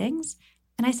highest ratings?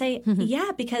 And I say,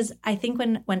 yeah, because I think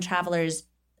when travelers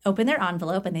open their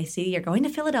envelope and they see you're going to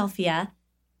Philadelphia,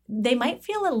 they might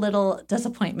feel a little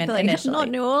disappointment initially. Not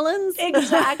New Orleans.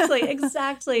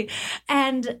 Exactly.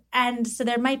 And so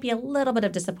there might be a little bit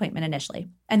of disappointment initially.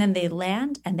 And then they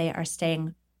land and they are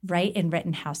staying right in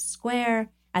Rittenhouse Square.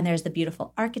 And there's the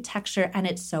beautiful architecture, and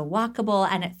it's so walkable,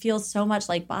 and it feels so much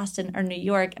like Boston or New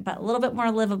York, but a little bit more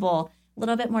livable, a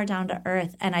little bit more down to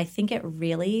earth. And I think it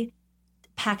really,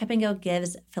 Pack Up and Go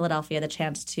gives Philadelphia the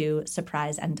chance to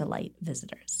surprise and delight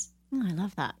visitors. Oh, I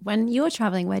love that. When you're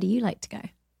traveling, where do you like to go?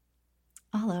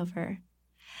 All over.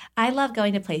 I love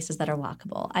going to places that are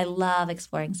walkable. I love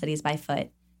exploring cities by foot.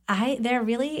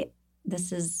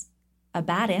 This is a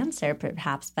bad answer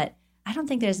perhaps, but I don't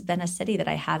think there's been a city that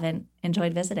I haven't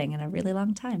enjoyed visiting in a really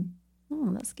long time.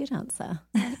 Oh, that's a good answer.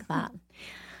 I like that.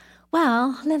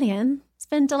 Well, Lillian, it's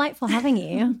been delightful having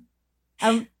you.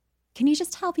 Can you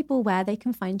just tell people where they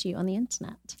can find you on the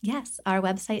internet? Yes, our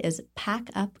website is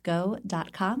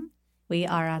packupgo.com. We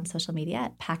are on social media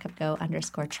at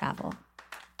packupgo_travel.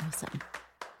 Awesome.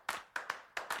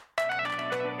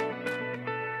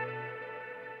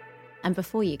 And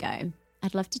before you go,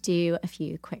 I'd love to do a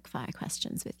few quick fire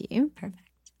questions with you.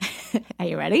 Perfect. Are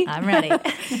you ready? I'm ready.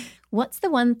 What's the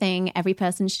one thing every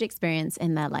person should experience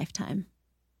in their lifetime?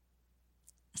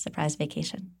 A surprise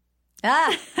vacation.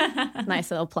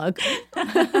 Nice little plug.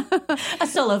 A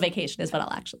solo vacation is what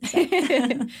I'll actually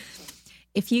say.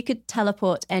 If you could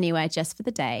teleport anywhere just for the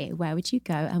day, where would you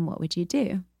go and what would you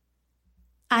do?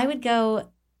 I would go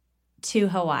to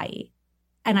Hawaii.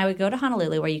 And I would go to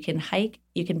Honolulu, where you can hike,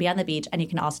 you can be on the beach, and you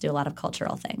can also do a lot of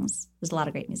cultural things. There's a lot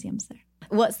of great museums there.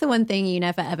 What's the one thing you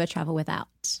never, ever travel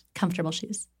without? Comfortable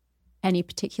shoes. Any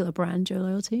particular brand you're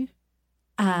loyal to?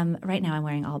 Right now I'm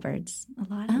wearing Allbirds a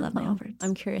lot. I love my Allbirds.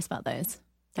 I'm curious about those.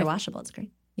 They're washable. It's great.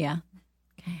 Yeah.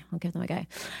 Okay, I'll give them a go.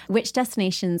 Which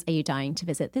destinations are you dying to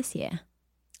visit this year?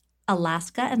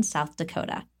 Alaska and South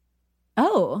Dakota.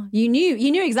 Oh, you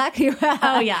knew exactly where.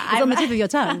 Oh, yeah. It's on the tip of your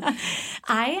tongue.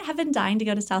 I have been dying to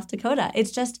go to South Dakota.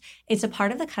 It's a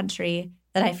part of the country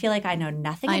that I feel like I know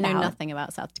nothing about. I know nothing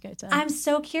about South Dakota. I'm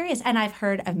so curious. And I've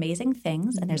heard amazing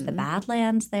things. And there's the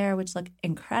Badlands there, which look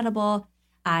incredible.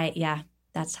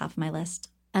 That's top of my list.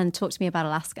 And talk to me about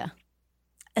Alaska.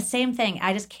 Same thing.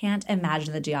 I just can't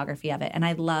imagine the geography of it. And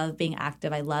I love being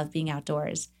active. I love being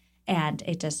outdoors. And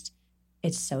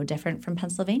it's so different from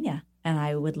Pennsylvania. And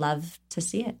I would love to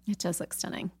see it. It does look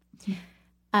stunning.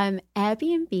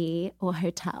 Airbnb or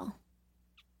hotel?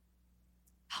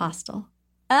 Hostel.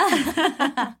 No,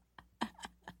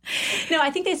 I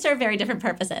think they serve very different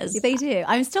purposes. They do.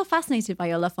 I'm still fascinated by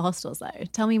your love for hostels, though.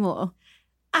 Tell me more.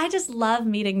 I just love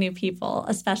meeting new people,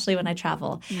 especially when I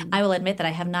travel. I will admit that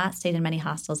I have not stayed in many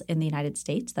hostels in the United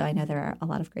States, though I know there are a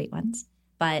lot of great ones.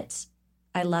 But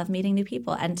I love meeting new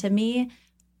people. And to me,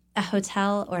 a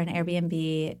hotel or an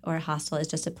Airbnb or a hostel is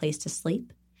just a place to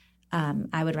sleep.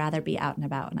 I would rather be out and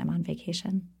about when I'm on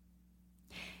vacation.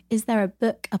 Is there a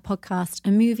book, a podcast,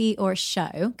 a movie, or a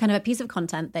show, kind of a piece of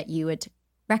content that you would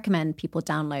recommend people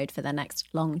download for their next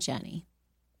long journey?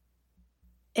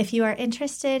 If you are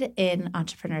interested in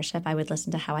entrepreneurship, I would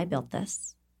listen to How I Built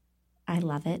This. I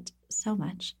love it so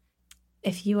much.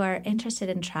 If you are interested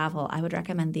in travel, I would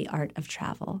recommend The Art of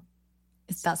Travel.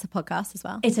 That's a podcast as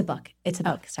well? It's a book.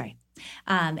 Sorry.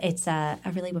 It's a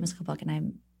really whimsical book, and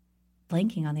I'm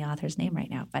blanking on the author's name right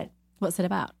now. But what's it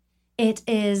about? It's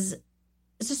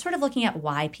just sort of looking at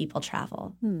why people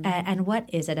travel and what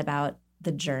is it about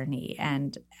the journey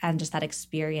and just that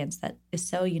experience that is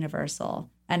so universal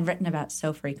and written about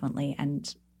so frequently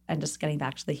and just getting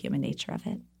back to the human nature of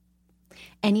it.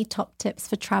 Any top tips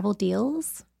for travel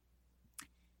deals?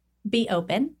 Be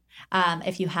open.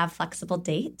 If you have flexible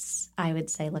dates, I would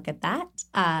say look at that.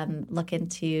 Look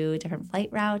into different flight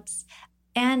routes.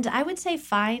 And I would say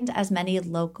find as many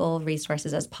local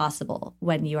resources as possible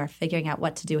when you are figuring out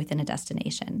what to do within a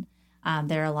destination.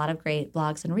 There are a lot of great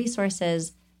blogs and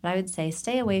resources, but I would say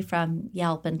stay away from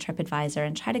Yelp and TripAdvisor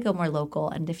and try to go more local.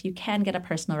 And if you can get a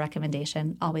personal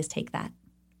recommendation, always take that.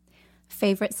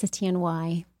 Favorite city and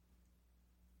why?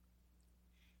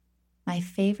 My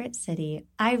favorite city,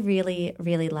 I really,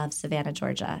 really love Savannah,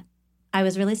 Georgia. I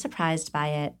was really surprised by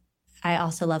it. I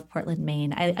also love Portland,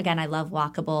 Maine. I love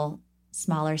walkable,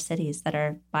 smaller cities that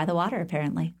are by the water,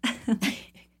 apparently.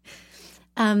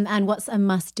 And what's a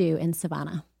must-do in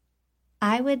Savannah?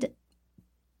 I would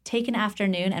take an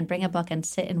afternoon and bring a book and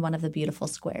sit in one of the beautiful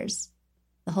squares.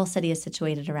 The whole city is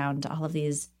situated around all of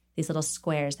these little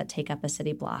squares that take up a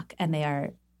city block, and they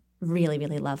are really,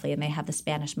 really lovely, and they have the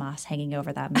Spanish moss hanging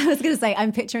over them. I was going to say,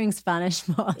 I'm picturing Spanish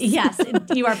moss. Yes,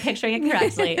 you are picturing it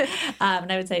correctly.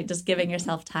 And I would say just giving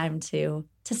yourself time to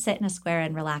sit in a square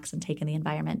and relax and take in the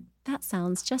environment. That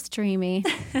sounds just dreamy.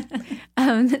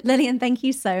 Lillian, thank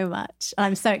you so much.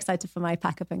 I'm so excited for my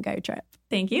Pack Up and Go trip.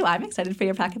 Thank you. I'm excited for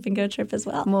your Pack Up and Go trip as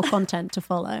well. More content to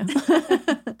follow.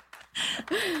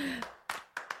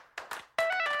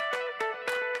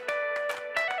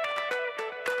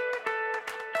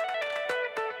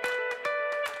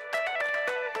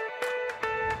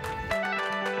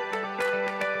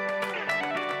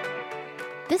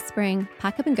 This spring,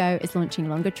 Pack Up and Go is launching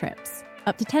longer trips,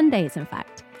 up to 10 days in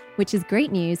fact, which is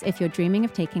great news if you're dreaming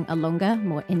of taking a longer,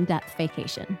 more in-depth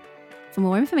vacation. For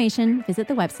more information, visit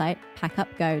the website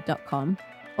packupgo.com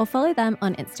or follow them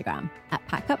on Instagram at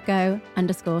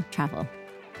packupgo_travel.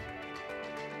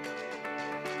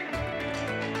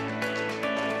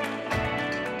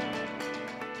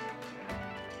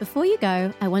 Before you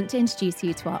go, I want to introduce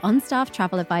you to our on-staff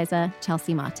travel advisor,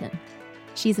 Chelsea Martin.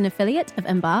 She's an affiliate of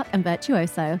Embark and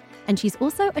Virtuoso, and she's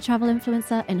also a travel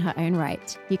influencer in her own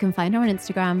right. You can find her on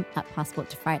Instagram at Passport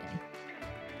to Friday.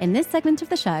 In this segment of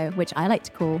the show, which I like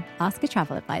to call Ask a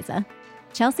Travel Advisor,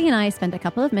 Chelsea and I spend a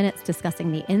couple of minutes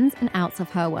discussing the ins and outs of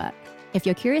her work. If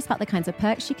you're curious about the kinds of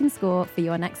perks she can score for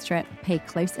your next trip, pay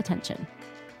close attention.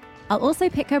 I'll also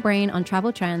pick her brain on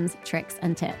travel trends, tricks,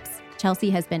 and tips. Chelsea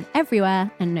has been everywhere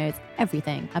and knows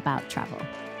everything about travel.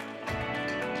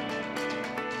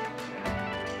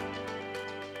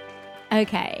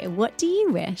 Okay, what do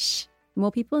you wish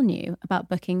more people knew about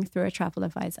booking through a travel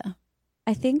advisor?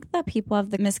 I think that people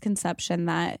have the misconception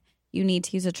that you need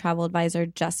to use a travel advisor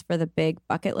just for the big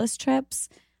bucket list trips,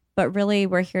 but really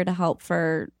we're here to help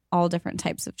for all different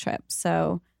types of trips.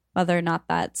 So whether or not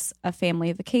that's a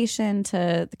family vacation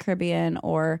to the Caribbean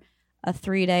or a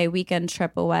 3-day weekend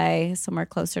trip away somewhere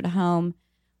closer to home,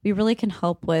 we really can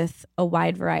help with a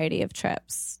wide variety of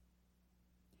trips.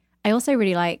 I also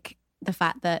really like the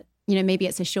fact that maybe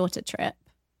it's a shorter trip.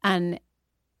 And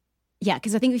yeah,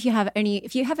 because I think if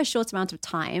you have a short amount of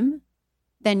time,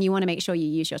 then you want to make sure you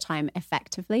use your time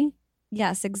effectively.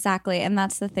 Yes, exactly. And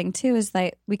that's the thing too, is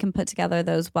that we can put together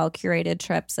those well-curated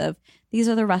trips of these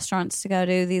are the restaurants to go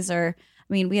to.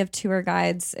 We have tour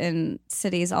guides in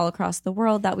cities all across the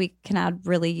world that we can add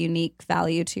really unique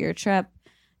value to your trip,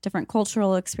 different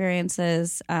cultural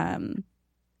experiences.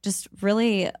 Just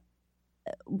really,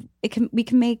 we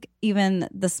can make even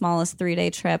the smallest 3-day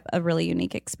trip a really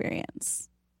unique experience.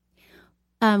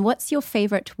 What's your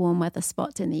favorite warm weather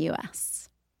spot in the US?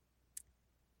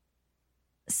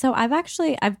 So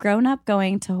I've grown up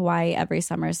going to Hawaii every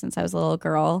summer since I was a little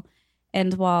girl.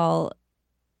 And while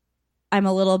I'm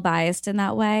a little biased in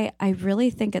that way, I really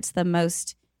think it's the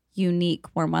most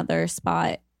unique warm weather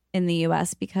spot in the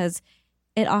US because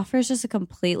it offers just a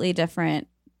completely different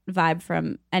vibe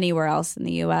from anywhere else in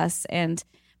the US and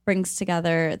brings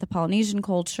together the Polynesian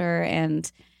culture. And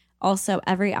also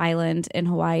every island in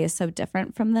Hawaii is so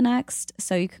different from the next.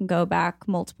 So you can go back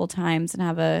multiple times and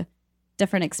have a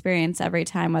different experience every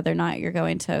time, whether or not you're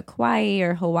going to Kauai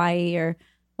or Hawaii or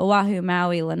Oahu,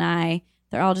 Maui, Lanai.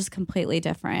 They're all just completely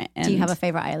different. And do you have a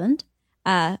favorite island?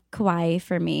 Kauai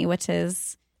for me, which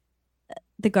is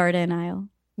the Garden Isle.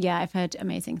 Yeah, I've heard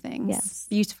amazing things. Yes.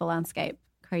 Beautiful landscape.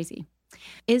 Crazy.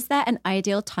 Is there an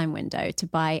ideal time window to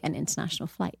buy an international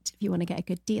flight if you want to get a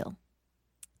good deal?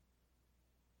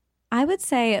 I would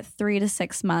say 3 to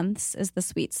 6 months is the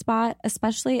sweet spot,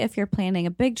 especially if you're planning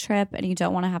a big trip and you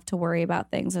don't want to have to worry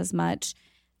about things as much.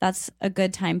 That's a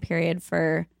good time period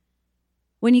for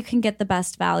when you can get the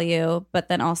best value, but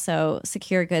then also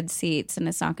secure good seats and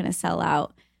it's not going to sell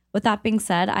out. With that being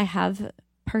said, I have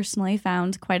personally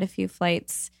found quite a few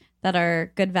flights that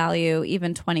are good value,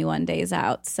 even 21 days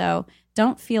out. So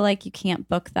don't feel like you can't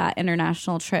book that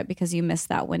international trip because you missed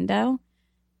that window.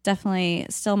 Definitely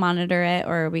still monitor it,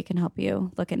 or we can help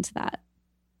you look into that.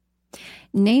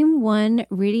 Name one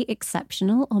really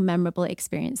exceptional or memorable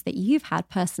experience that you've had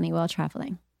personally while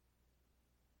traveling.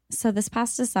 So this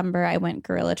past December, I went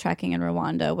gorilla trekking in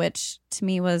Rwanda, which to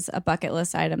me was a bucket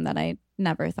list item that I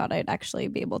never thought I'd actually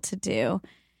be able to do.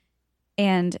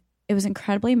 And it was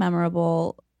incredibly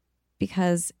memorable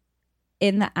because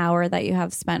in the hour that you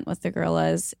have spent with the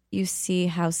gorillas, you see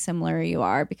how similar you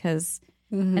are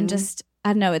and just,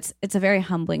 I don't know, it's a very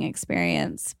humbling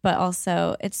experience, but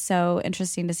also it's so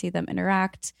interesting to see them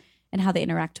interact and how they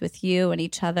interact with you and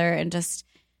each other. And just,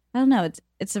 I don't know,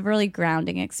 it's a really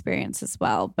grounding experience as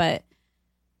well. But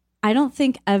I don't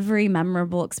think every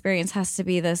memorable experience has to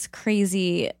be this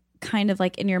crazy kind of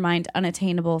like in your mind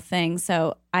unattainable thing.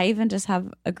 So I even just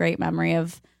have a great memory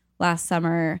of last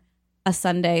summer, a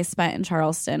Sunday spent in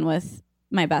Charleston with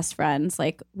my best friends.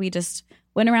 Like we just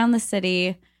went around the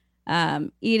city,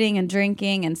 eating and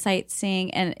drinking and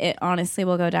sightseeing. And it honestly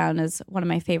will go down as one of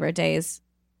my favorite days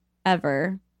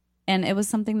ever. And it was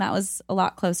something that was a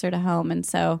lot closer to home. And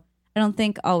so I don't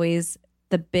think always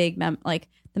the big, the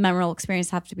memorable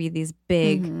experience have to be these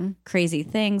big, crazy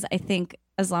things. I think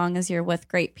as long as you're with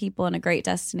great people in a great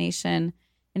destination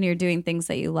and you're doing things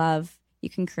that you love, you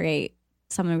can create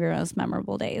some of your most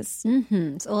memorable days.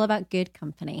 Mm-hmm. It's all about good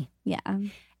company. Yeah.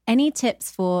 Any tips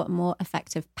for more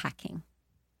effective packing?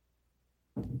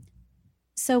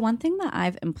 So one thing that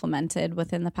I've implemented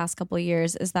within the past couple of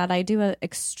years is that I do an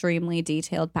extremely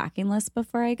detailed packing list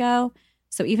before I go.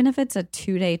 So even if it's a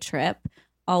 2-day trip,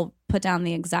 I'll put down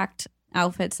the exact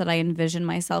outfits that I envision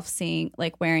myself seeing,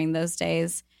 like wearing those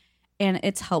days. And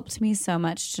it's helped me so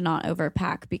much to not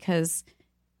overpack because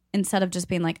instead of just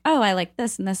being like, oh, I like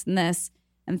this and this and this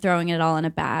and throwing it all in a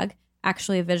bag,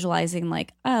 actually visualizing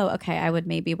like, oh, okay, I would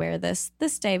maybe wear this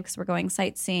day because we're going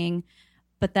sightseeing.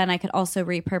 But then I could also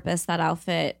repurpose that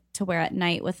outfit to wear at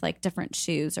night with like different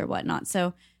shoes or whatnot.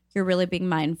 So you're really being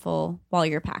mindful while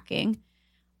you're packing.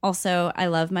 Also, I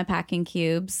love my packing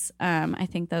cubes. I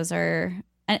think those are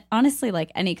honestly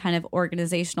like any kind of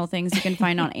organizational things you can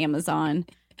find on Amazon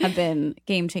have been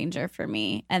game changer for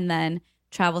me. And then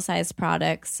travel size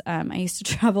products. I used to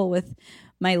travel with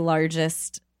my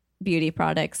largest beauty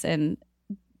products, and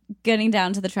getting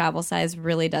down to the travel size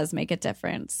really does make a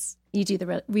difference. You do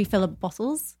the refillable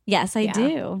bottles? Yes, I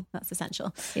do. That's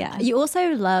essential. Yeah. You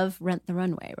also love Rent the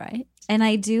Runway, right? And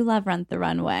I do love Rent the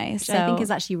Runway. Which I think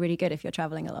is actually really good if you're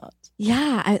traveling a lot.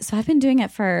 Yeah. So I've been doing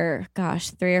it for,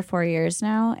 3 or 4 years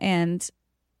now. And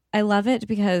I love it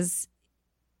because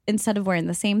instead of wearing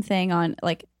the same thing on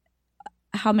like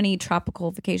how many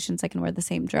tropical vacations I can wear the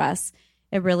same dress,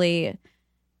 it really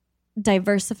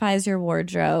diversifies your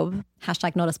wardrobe.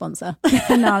 Hashtag not a sponsor.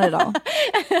 Not at all.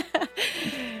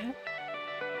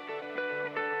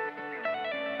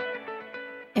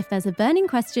 If there's a burning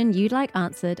question you'd like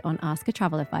answered on Ask a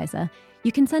Travel Advisor,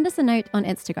 you can send us a note on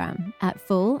Instagram at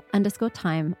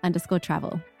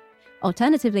full_time_travel.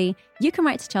 Alternatively, you can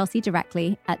write to Chelsea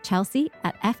directly at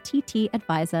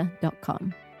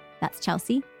chelsea@fttadvisor.com. That's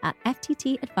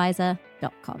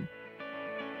chelsea@fttadvisor.com.